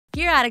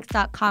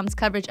GearAddix.com's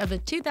coverage of the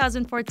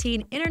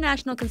 2014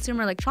 International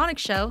Consumer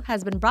Electronics Show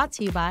has been brought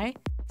to you by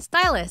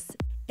Stylus,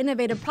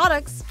 innovative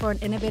products for an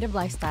innovative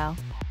lifestyle.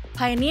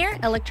 Pioneer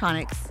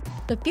Electronics,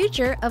 the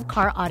future of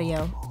car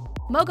audio.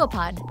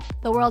 Mogopod,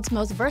 the world's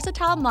most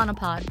versatile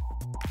monopod.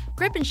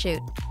 Grip and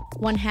Shoot,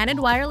 one-handed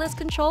wireless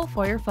control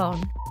for your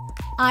phone.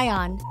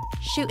 Ion,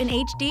 shoot in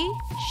HD,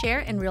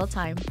 share in real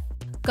time.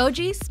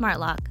 Goji Smart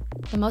Lock,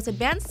 the most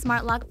advanced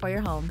smart lock for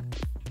your home.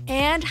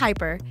 And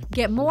Hyper,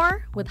 get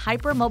more with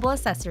Hyper mobile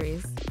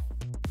accessories.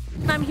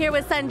 I'm here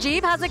with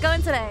Sanjeev. How's it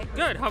going today?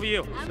 Good, how are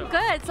you? I'm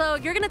good. So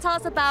you're going to tell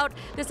us about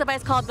this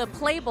device called the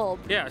Playbulb.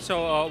 Yeah,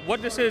 so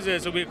what this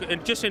is we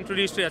just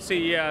introduced it at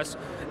CES.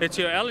 It's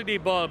your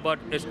LED bulb, but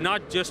it's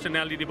not just an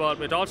LED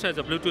bulb. It also has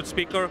a Bluetooth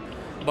speaker,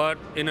 but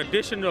in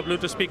addition to a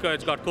Bluetooth speaker,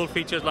 it's got cool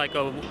features like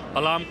a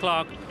alarm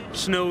clock,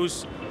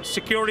 snooze,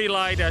 security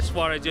light as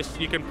far as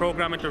just you can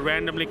program it to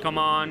randomly come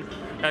on,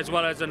 as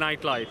well as a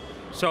night light.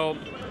 So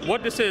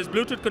what this is,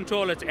 Bluetooth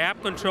control, it's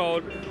app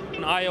controlled,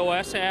 an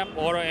iOS app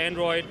or an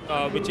Android,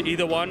 which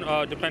either one,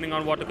 depending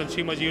on what the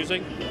consumer is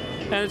using.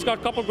 And it's got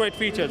a couple great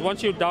features.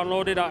 Once you've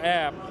downloaded our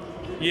app,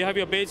 you have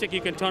your basic,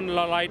 you can turn the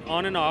light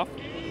on and off,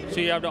 so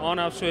you have the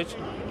on-off switch.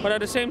 But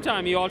at the same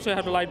time, you also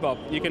have the light bulb.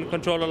 You can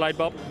control the light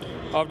bulb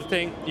of the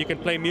thing. You can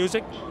play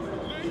music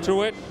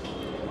through it.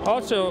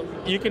 Also,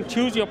 you can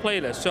choose your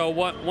playlist. So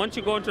once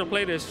you go into a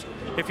playlist,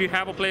 if you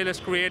have a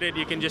playlist created,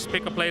 you can just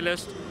pick a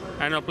playlist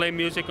and it'll play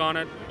music on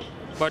it.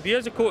 But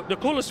here's the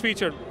coolest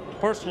feature,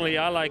 personally,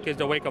 I like, is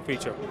the wake up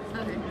feature.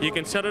 Okay. You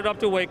can set it up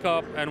to wake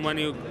up, and when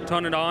you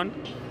turn it on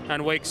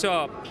and wakes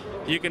up,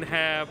 you can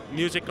have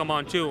music come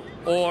on too.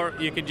 Or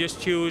you can just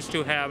choose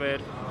to have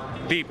it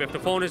beep. If the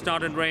phone is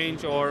not in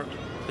range or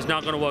it's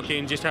not going to work, you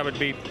can just have it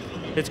beep.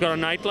 It's got a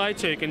night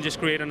light, so you can just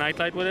create a night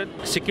light with it.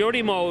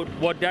 Security mode,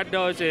 what that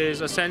does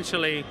is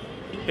essentially,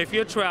 if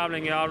you're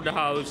traveling, you're out of the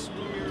house,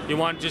 you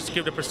want to just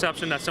give the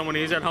perception that someone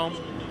is at home,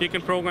 you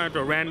can program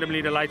to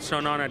randomly the lights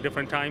turn on at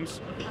different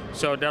times.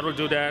 So that will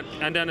do that.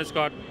 And then it's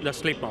got the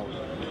sleep mode.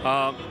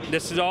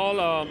 This is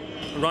all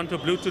run to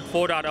Bluetooth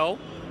 4.0,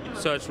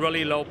 so it's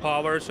really low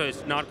power, so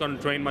it's not going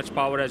to drain much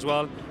power as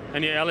well.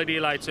 And your LED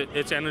lights,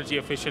 it's energy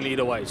efficient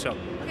either way. So.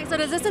 Okay, so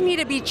does this need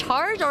to be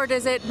charged, or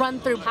does it run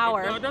through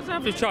power? No, it doesn't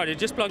have to charge. It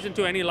just plugs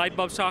into any light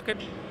bulb socket,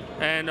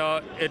 and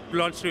it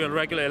runs through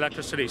regular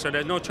electricity, so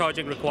there's no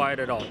charging required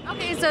at all.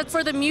 Okay, so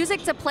for the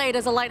music to play,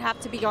 does the light have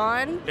to be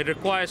on? It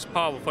requires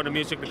power for the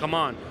music to come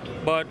on.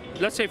 But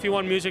let's say if you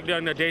want music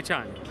during the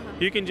daytime,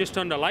 you can just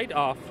turn the light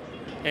off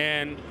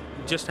and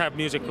just have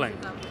music playing.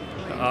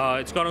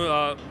 It's going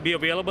to be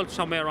available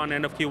somewhere around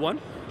end of Q1.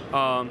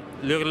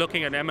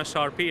 Looking at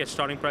MSRP, a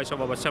starting price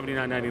of about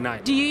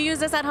 $79.99. Do you use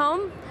this at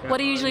home? Yeah, what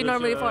do you usually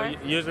normally for?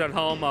 Use it at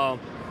home.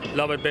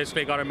 Love it.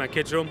 Basically, got it in my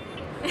kids' room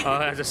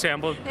as a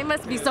sample. They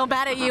must be so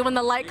bad at you when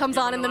the light comes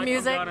on and the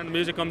music. And the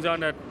music comes on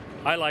that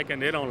I like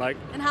and they don't like.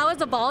 And how is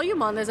the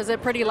volume on this? Is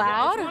it pretty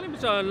loud? The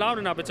volume's loud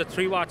enough. It's a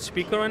 3-watt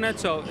speaker in it,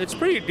 so it's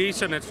pretty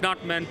decent. It's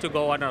not meant to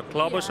go on a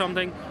club or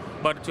something,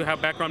 but to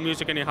have background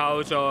music in your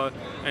house or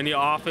in your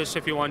office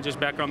if you want just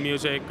background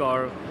music,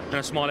 or in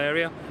a small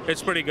area,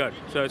 it's pretty good.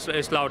 So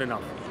it's loud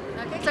enough.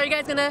 Okay, so are you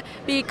guys going to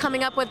be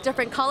coming up with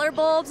different color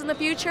bulbs in the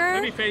future?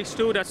 Maybe phase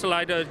 2, that's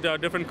the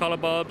different color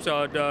bulbs,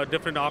 the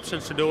different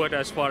options to do it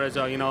as far as,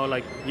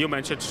 like you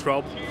mentioned,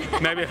 strobe.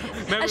 Maybe a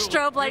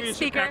strobe light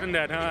speaker. Patent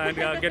that,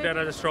 and get that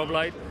as a strobe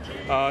light.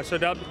 So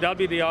that'll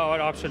be the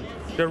option.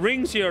 The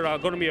rings here are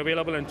going to be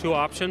available in 2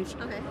 options.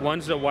 Okay.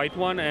 One's the white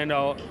one, and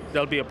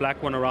there'll be a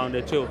black one around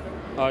it too.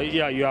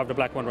 Yeah, you have the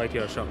black one right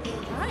here. So.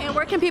 All right, and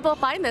where can people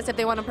find this if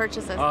they want to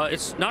purchase this?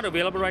 It's not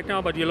available right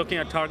now, but you're looking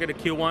at Target at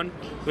Q1.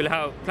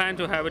 We'll plan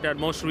to have it at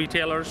most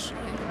retailers.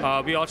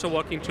 We're also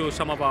working to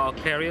some of our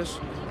carriers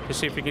to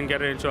see if we can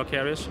get it into our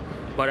carriers.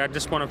 But at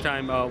this point of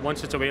time,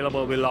 once it's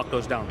available, we'll lock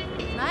those down.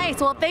 Nice.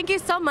 Well, thank you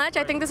so much.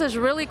 I think this is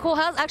really cool.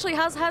 How's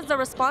the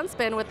response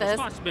been with this?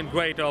 The response has been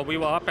great. We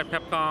were up at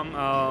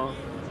PepCom.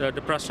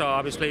 The press,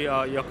 obviously,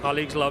 your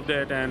colleagues loved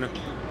it, and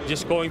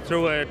just going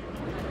through it,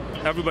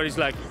 everybody's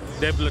like,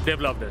 they've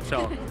loved it.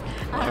 So.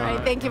 All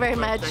right. Thank you very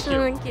much.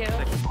 Thank you.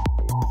 Thank you.